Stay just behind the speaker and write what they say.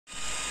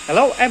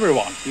Hello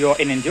everyone, you're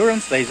in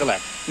Endurance Laser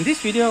Lab. In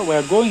this video we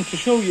are going to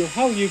show you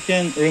how you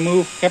can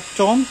remove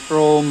Kapton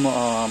from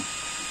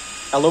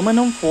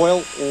aluminum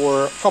foil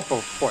or copper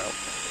foil.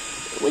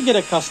 We get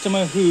a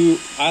customer who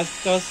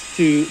asked us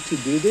to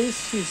do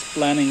this. He's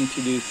planning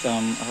to do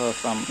some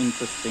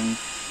interesting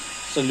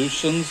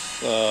solutions,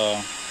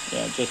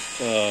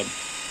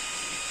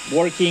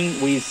 working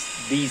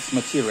with these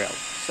materials.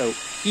 So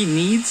he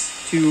needs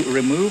to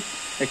remove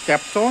a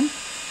Kapton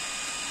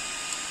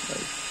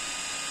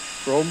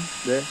from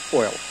the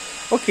foil.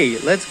 Okay,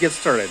 let's get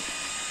started.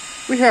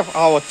 We have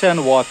our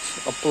 10 watt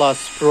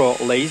plus pro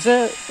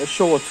laser, a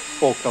short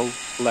focal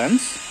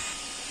length.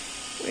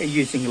 We're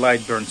using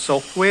Lightburn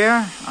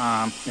software.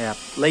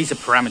 Laser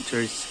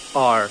parameters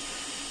are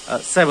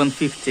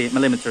 750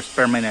 millimeters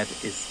per minute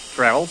is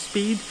travel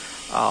speed.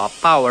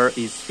 Power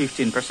is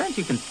 15%.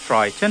 You can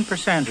try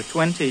 10% or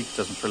 20. It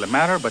doesn't really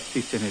matter, but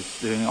 15 is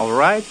doing all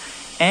right.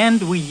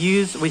 And we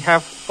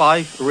have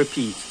 5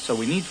 repeats, so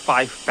we need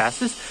 5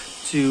 passes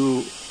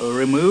to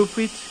remove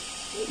it,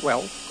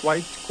 well,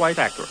 quite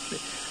accurately.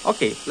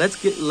 Okay,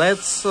 let's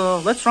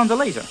run the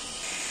laser.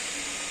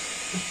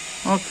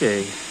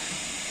 Okay,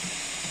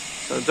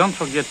 so don't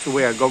forget to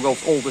wear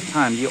goggles all the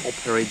time you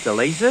operate the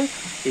laser.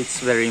 It's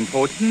very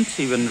important.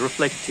 Even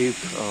reflective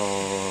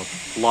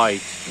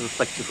light,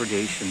 reflective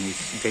radiation is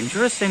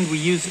dangerous, and we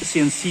use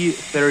CNC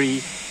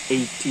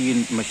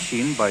 3018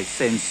 machine by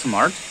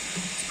SenseSmart.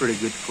 It's pretty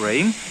good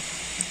frame,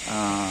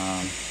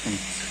 and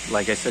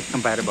like I said,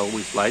 compatible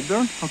with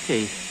Lightburn.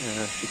 Okay,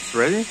 it's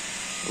ready.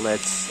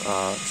 Let's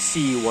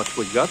see what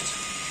we got,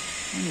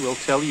 and we'll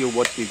tell you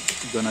what we're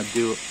gonna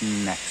do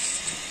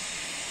next.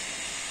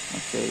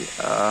 Okay,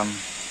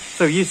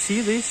 so you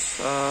see this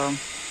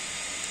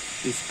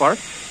part.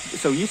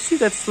 So you see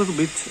that's a little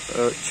bit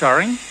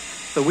charring.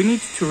 So we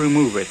need to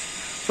remove it.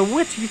 So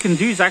what you can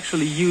do is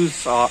actually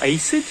use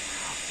acid,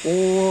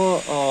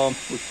 or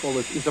we call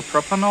it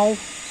isopropanol.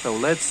 So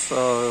let's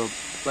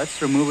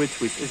remove it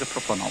with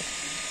isopropanol.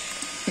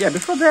 Yeah,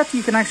 before that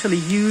you can actually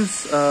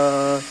use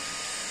I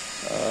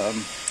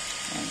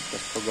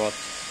just forgot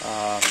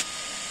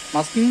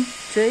masking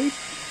tape.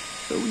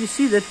 So you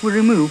see that we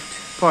removed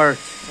part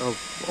of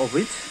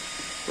it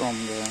from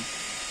the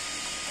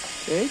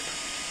tape,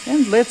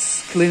 and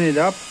let's clean it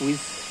up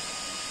with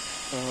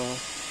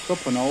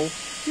propanol.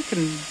 You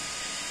can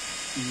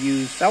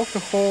use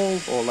alcohol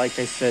or, like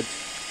I said,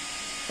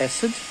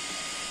 acid,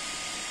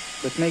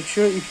 but make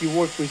sure if you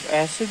work with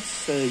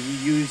acids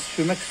you use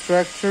fume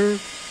extractor,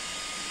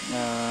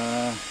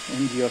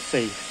 and you're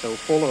safe. So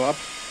follow up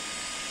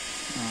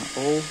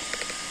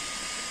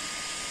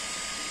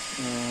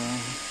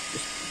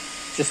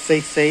just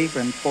stay safe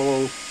and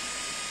follow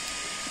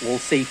all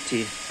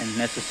safety and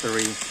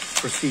necessary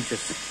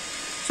procedures.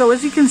 So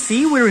as you can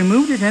see, we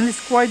removed it, and it's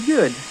quite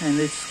good and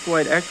it's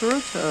quite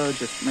accurate.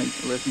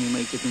 Let me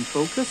make it in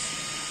focus.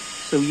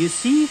 So you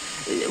see,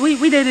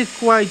 we did it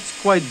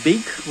quite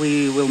big.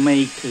 We will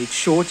make it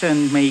short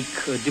and make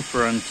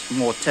different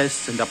more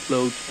tests and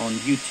upload on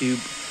YouTube.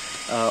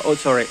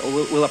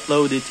 We'll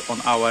upload it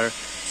on our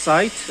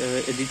site,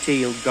 a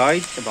detailed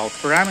guide about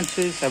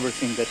parameters,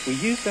 everything that we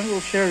use, and we'll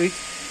share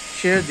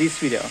this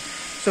video.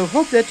 So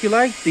hope that you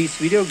liked this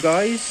video,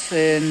 guys,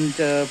 and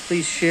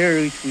please share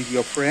it with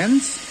your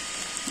friends.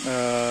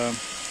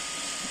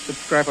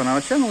 Subscribe on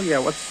our channel. Yeah,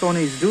 what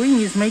Sony is doing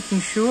is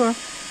making sure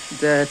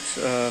that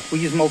we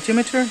use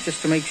multimeter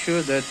just to make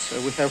sure that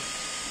we have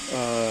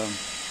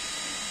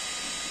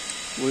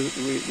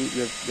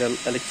the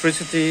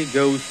electricity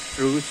goes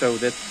through, so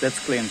that's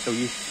clean. So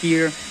you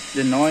hear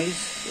the noise,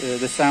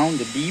 the sound,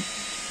 the beep.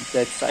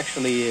 That's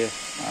actually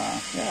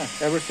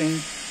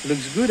everything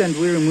looks good, and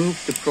we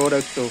removed the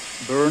product of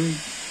burned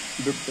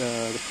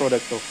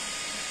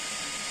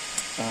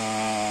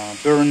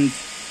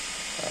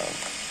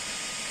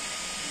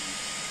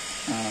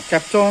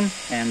Kapton,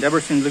 and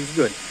everything looks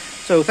good.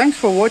 So thanks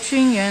for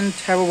watching, and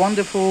have a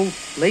wonderful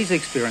laser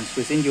experience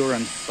with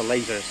Endurance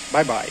Lasers.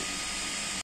 Bye bye.